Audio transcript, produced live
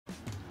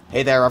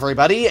Hey there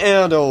everybody,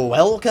 and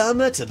welcome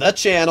to the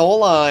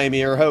channel. I'm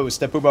your host,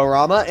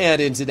 Puborama,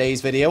 and in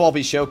today's video I'll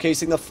be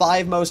showcasing the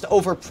 5 most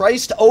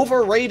overpriced,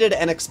 overrated,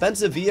 and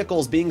expensive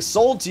vehicles being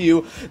sold to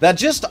you that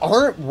just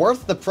aren't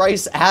worth the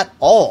price at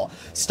all.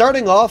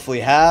 Starting off,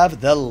 we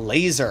have the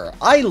Laser.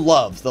 I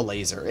love the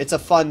Laser. It's a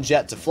fun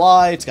jet to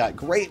fly, it's got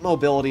great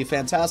mobility,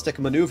 fantastic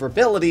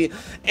maneuverability,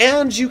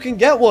 and you can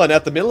get one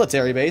at the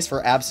military base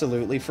for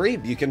absolutely free.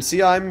 You can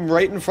see I'm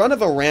right in front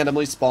of a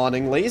randomly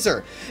spawning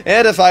Laser,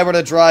 and if I were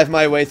to drive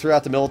my way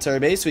throughout the military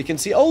base, we can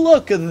see, oh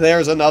look,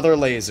 there's another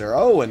Laser.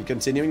 Oh, and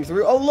continuing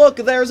through, oh look,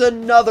 there's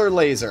another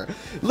Laser.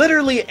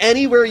 Literally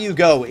anywhere you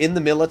go in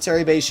the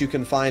military base, you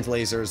can find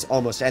lasers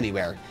almost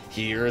anywhere.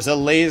 Here's a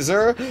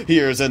Laser,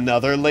 here's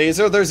another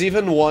Laser, there's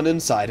even one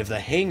inside of the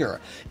hangar.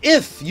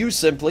 If you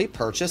simply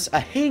purchase a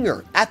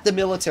hangar at the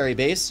military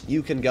base,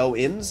 you can go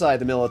inside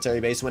the military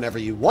base whenever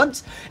you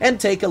want and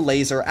take a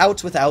Laser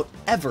out without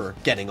ever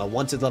getting a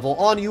wanted level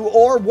on you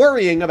or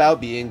worrying about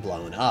being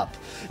blown up.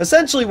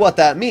 Essentially what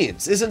that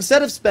means is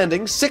instead of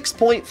spending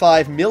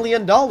 $6.5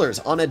 million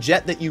on a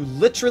jet that you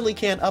literally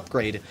can't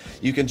upgrade,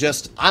 you can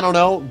just, I don't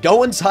know,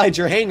 go inside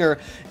your hangar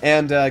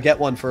and get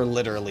one for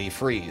literally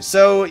free.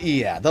 So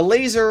yeah, the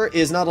Laser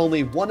is not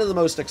only one of the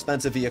most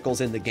expensive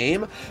vehicles in the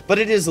game, but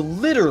it is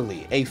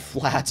literally a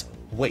flat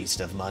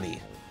waste of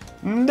money.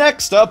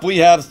 Next up, we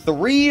have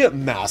 3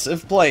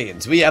 massive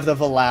planes. We have the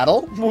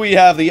Volatile, we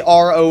have the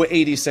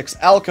RO-86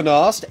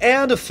 Alkonost,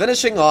 and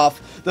finishing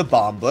off, the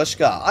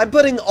Bombushka. I'm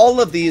putting all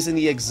of these in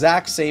the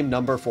exact same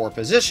number 4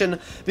 position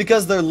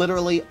because they're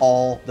literally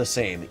all the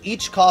same,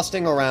 each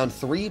costing around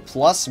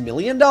 $3+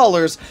 million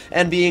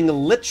and being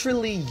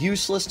literally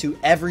useless to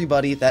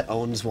everybody that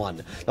owns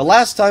one. The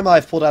last time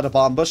I've pulled out a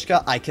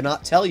Bombushka, I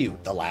cannot tell you.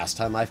 The last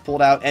time I've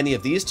pulled out any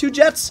of these 2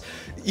 jets,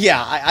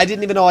 yeah, I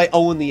didn't even know I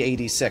owned the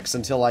 86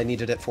 until I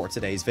needed it for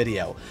today's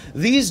video.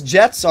 These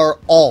jets are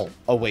all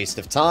a waste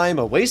of time,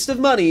 a waste of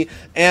money,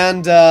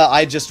 and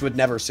I just would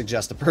never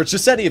suggest to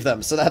purchase any of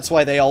them, so that's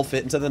why they all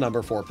fit into the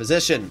number 4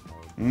 position.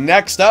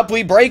 Next up,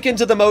 we break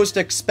into the most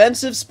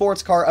expensive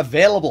sports car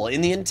available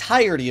in the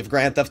entirety of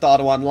Grand Theft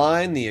Auto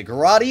Online, the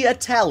Grotti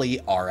Italy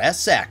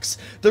RSX.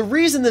 The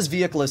reason this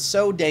vehicle is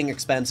so dang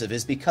expensive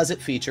is because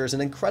it features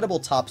an incredible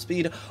top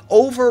speed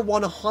over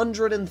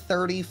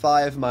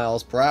 135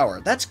 miles per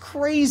hour. That's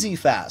crazy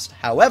fast.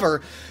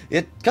 However,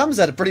 it comes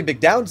at a pretty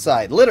big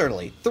downside,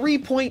 literally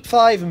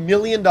 $3.5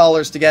 million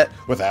to get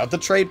without the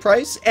trade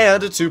price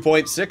and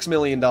 $2.6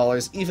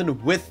 million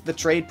even with the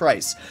trade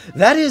price.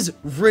 That is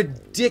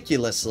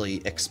ridiculous.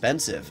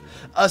 Expensive,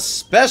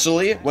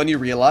 especially when you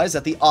realize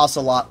that the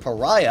Ocelot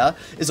Pariah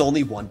is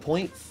only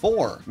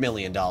 $1.4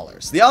 million.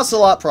 The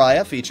Ocelot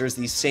Pariah features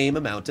the same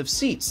amount of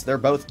seats. They're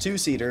both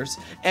 2-seaters,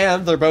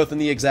 and they're both in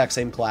the exact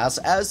same class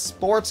as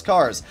sports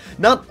cars.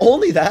 Not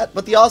only that,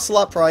 but the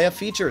Ocelot Pariah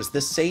features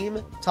the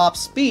same top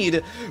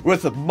speed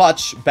with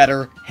much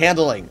better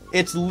handling.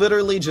 It's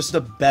literally just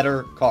a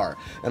better car.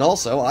 And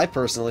also, I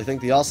personally think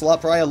the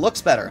Ocelot Pariah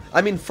looks better.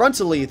 I mean,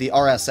 frontally, the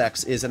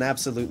RSX is an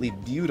absolutely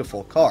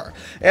beautiful car.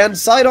 And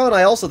side on,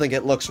 I also think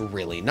it looks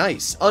really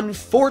nice.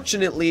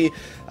 Unfortunately,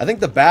 I think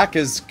the back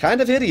is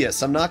kind of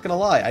hideous, I'm not gonna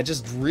lie. I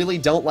just really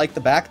don't like the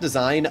back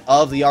design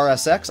of the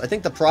RSX. I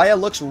think the Pariah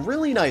looks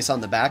really nice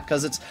on the back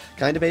because it's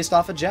kind of based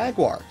off a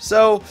Jaguar.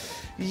 So,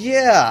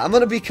 yeah, I'm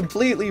gonna be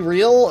completely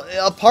real.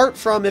 Apart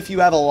from if you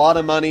have a lot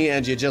of money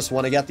and you just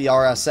want to get the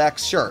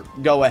RSX, sure,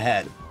 go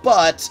ahead.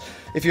 But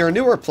if you're a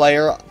newer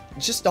player,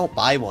 just don't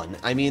buy one.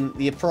 I mean,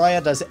 the Pariah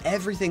does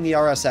everything the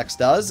RSX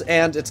does,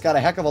 and it's got a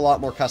heck of a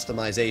lot more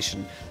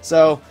customization.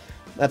 So,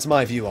 that's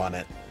my view on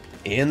it.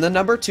 In the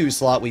number 2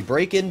 slot, we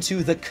break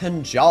into the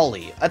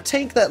Khanjali, a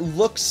tank that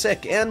looks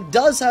sick and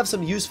does have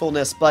some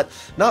usefulness, but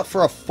not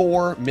for a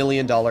 $4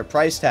 million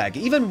price tag.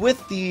 Even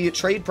with the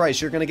trade price,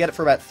 you're going to get it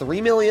for about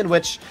 $3 million,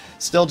 which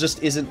still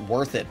just isn't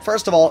worth it.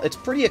 First of all, it's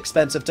pretty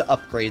expensive to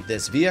upgrade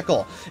this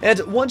vehicle, and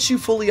once you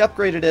fully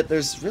upgraded it,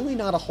 there's really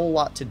not a whole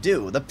lot to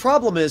do. The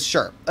problem is,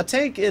 sure, a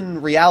tank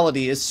in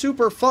reality is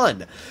super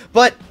fun,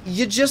 but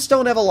you just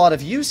don't have a lot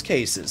of use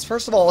cases.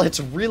 First of all, it's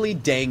really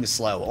dang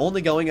slow,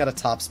 only going at a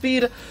top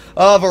speed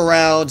of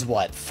around,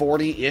 what,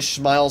 40-ish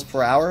miles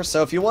per hour?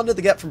 So if you wanted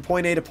to get from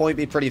point A to point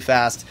B pretty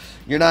fast,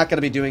 you're not going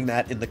to be doing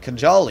that in the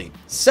Khanjali.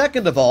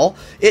 Second of all,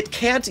 it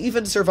can't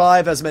even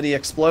survive as many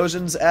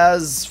explosions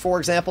as, for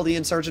example, the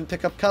Insurgent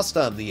Pickup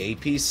Custom, the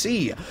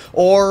APC,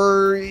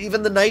 or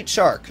even the Night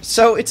Shark.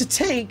 So it's a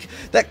tank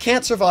that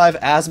can't survive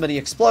as many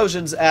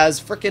explosions as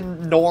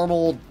frickin'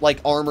 normal, like,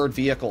 armored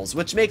vehicles,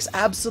 which makes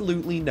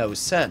absolutely no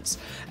sense.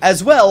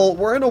 As well,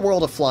 we're in a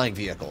world of flying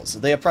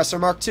vehicles. The Oppressor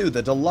Mark II,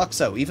 the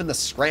Deluxo, even the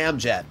Scramjet,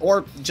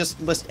 or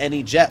just list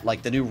any jet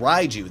like the new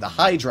Raiju, the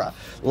Hydra,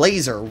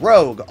 Laser,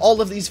 Rogue.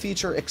 All of these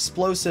feature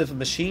explosive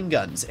machine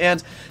guns,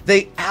 and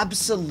they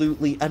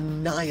absolutely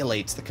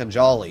annihilate the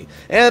Khanjali.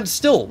 And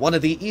still, one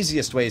of the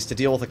easiest ways to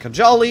deal with a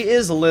Khanjali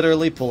is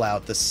literally pull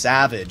out the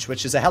Savage,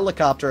 which is a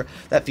helicopter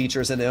that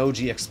features an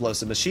OG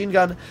explosive machine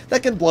gun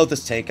that can blow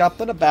this tank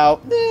up in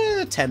about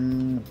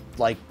 10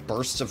 like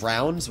bursts of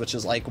rounds, which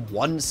is like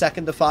 1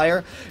 second to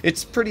fire.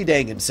 It's pretty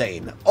dang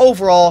insane.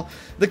 Overall,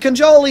 the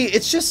Khanjali,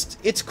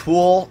 it's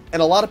cool,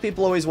 and a lot of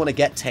people always want to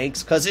get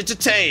tanks because it's a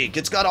tank,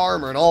 it's got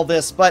armor and all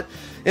this, but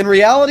in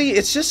reality,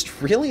 it's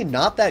just really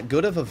not that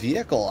good of a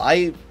vehicle.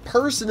 I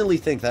personally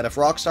think that if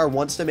Rockstar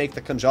wants to make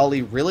the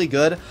Khanjali really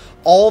good,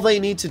 all they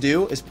need to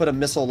do is put a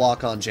missile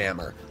lock-on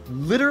jammer.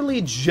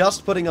 Literally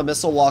just putting a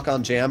missile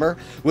lock-on jammer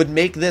would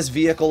make this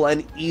vehicle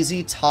an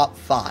easy top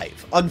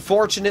 5.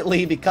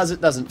 Unfortunately, because it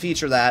doesn't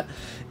feature that,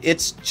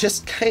 it's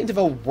just kind of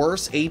a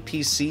worse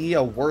APC,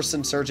 a worse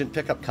Insurgent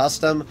Pickup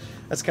Custom.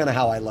 That's kind of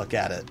how I look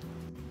at it.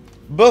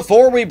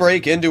 Before we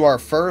break into our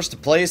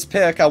first place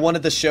pick, I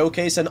wanted to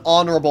showcase an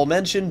honorable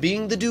mention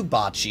being the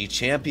Dubachi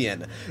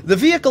Champion. The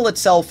vehicle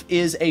itself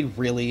is a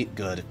really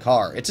good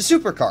car. It's a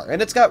supercar,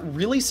 and it's got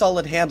really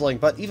solid handling,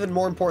 but even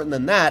more important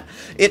than that,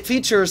 it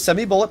features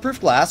semi-bulletproof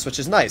glass, which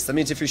is nice. That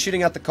means if you're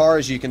shooting at the car,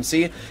 as you can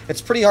see,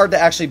 it's pretty hard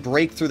to actually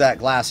break through that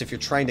glass if you're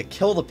trying to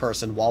kill the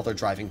person while they're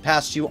driving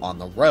past you on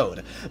the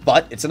road.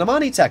 But it's an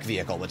Amani Tech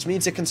vehicle, which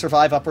means it can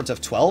survive upwards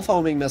of 12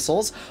 homing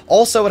missiles.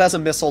 Also, it has a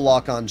missile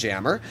lock-on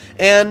jammer,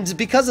 and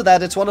because of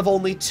that, it's one of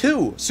only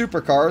 2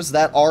 supercars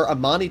that are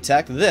Amani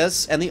Tech,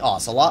 this and the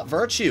Ocelot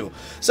Virtue.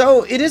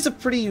 So it is a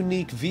pretty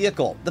unique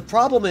vehicle. The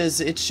problem is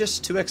it's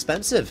just too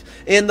expensive.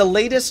 In the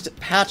latest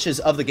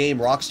patches of the game,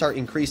 Rockstar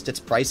increased its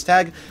price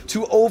tag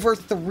to over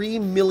 $3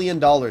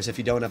 million if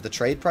you don't have the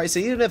trade price.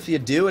 And even if you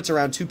do, it's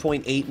around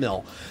 2.8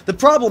 mil. The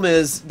problem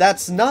is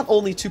that's not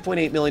only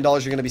 $2.8 million you're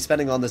going to be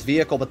spending on this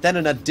vehicle, but then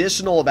an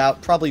additional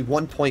about probably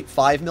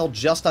 1.5 mil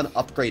just on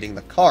upgrading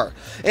the car.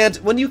 And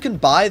when you can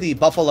buy the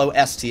Buffalo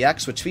STX,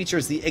 which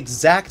features the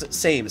exact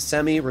same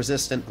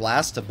semi-resistant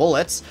glass to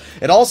bullets.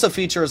 It also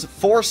features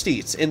 4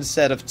 seats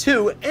instead of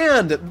 2,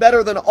 and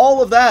better than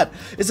all of that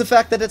is the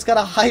fact that it's got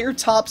a higher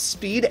top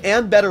speed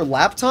and better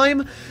lap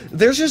time.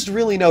 There's just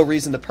really no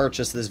reason to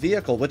purchase this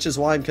vehicle, which is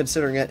why I'm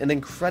considering it an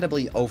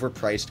incredibly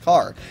overpriced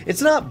car.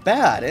 It's not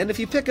bad, and if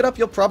you pick it up,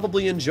 you'll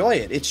probably enjoy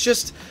it.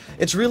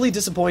 It's really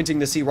disappointing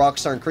to see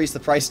Rockstar increase the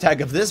price tag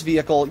of this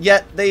vehicle,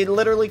 yet they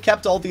literally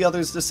kept all the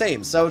others the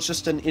same, so it's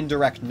just an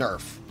indirect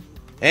nerf.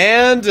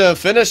 And to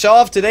finish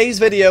off today's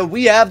video,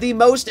 we have the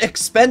most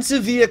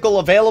expensive vehicle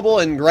available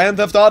in Grand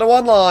Theft Auto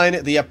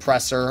Online, the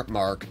Oppressor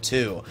Mark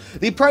II.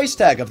 The price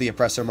tag of the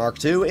Oppressor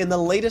Mark II in the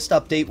latest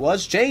update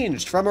was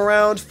changed from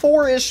around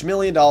 $4-ish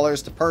million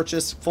to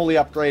purchase, fully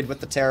upgrade with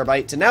the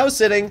Terabyte, to now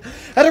sitting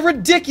at a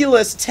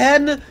ridiculous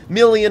 $10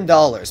 million.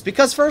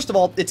 Because first of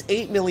all, it's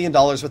 $8 million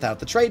without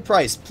the trade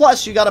price.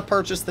 Plus, you gotta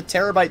purchase the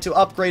Terabyte to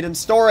upgrade and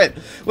store it.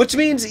 Which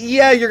means,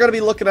 yeah, you're gonna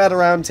be looking at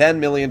around $10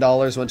 million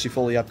once you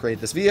fully upgrade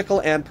this vehicle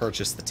and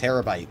purchase the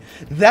Terabyte.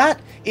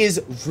 That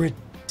is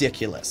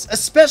ridiculous,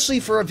 especially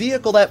for a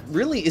vehicle that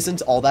really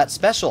isn't all that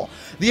special.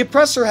 The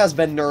Oppressor has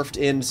been nerfed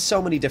in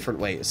so many different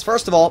ways.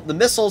 First of all, the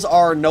missiles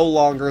are no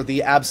longer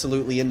the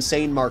absolutely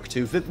insane Mark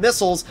II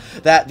missiles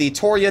that the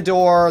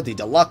Toreador, the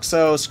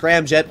Deluxo,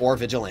 Scramjet, or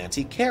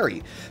Vigilante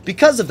carry.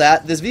 Because of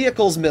that, this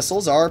vehicle's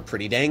missiles are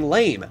pretty dang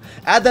lame.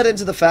 Add that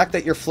into the fact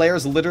that your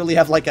flares literally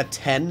have like a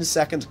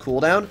 10-second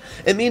cooldown.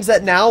 It means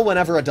that now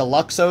whenever a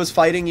Deluxo is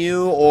fighting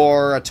you,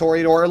 or a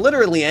Toreador, or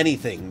literally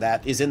anything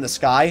that is in the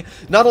sky,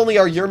 not only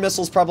are your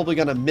missiles probably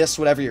going to miss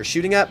whatever you're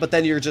shooting at, but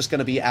then you're just going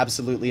to be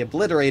absolutely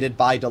obliterated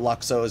by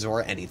Deluxos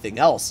or anything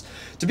else.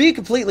 To be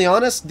completely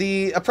honest,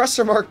 the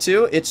Oppressor Mark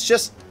II,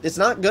 it's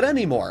not good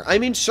anymore. I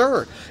mean,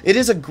 sure, it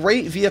is a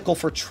great vehicle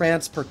for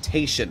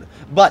transportation,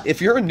 but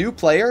if you're a new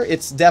player,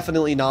 it's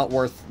definitely not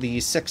worth the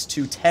 $6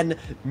 to $10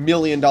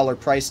 million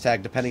price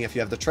tag, depending if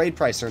you have the trade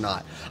price or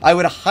not. I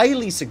would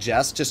highly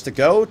suggest just to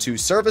go to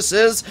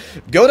Services,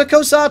 go to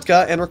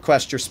Kosatka, and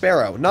request your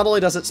Sparrow. Not only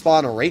does it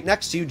spawn right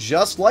next to you,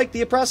 just like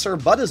the Oppressor,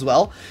 but as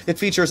well, it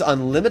features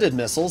unlimited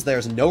missiles,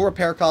 there's no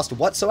repair cost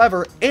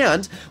whatsoever,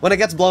 and when it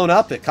gets blown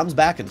up, it comes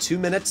back in 2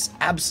 minutes,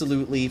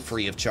 absolutely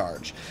free of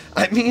charge.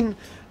 I mean,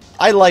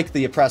 I like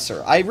the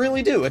Oppressor. I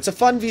really do. It's a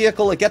fun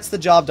vehicle, it gets the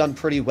job done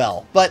pretty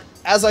well, but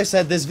as I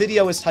said, this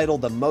video is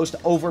titled The Most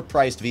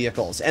Overpriced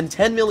Vehicles, and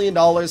 $10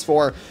 million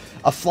for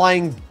a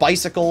flying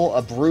bicycle,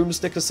 a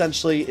broomstick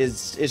essentially,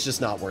 is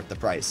just not worth the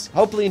price.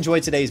 Hopefully you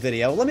enjoyed today's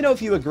video. Let me know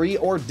if you agree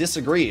or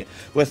disagree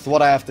with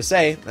what I have to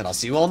say, and I'll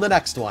see you all in the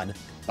next one.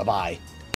 Bye-bye.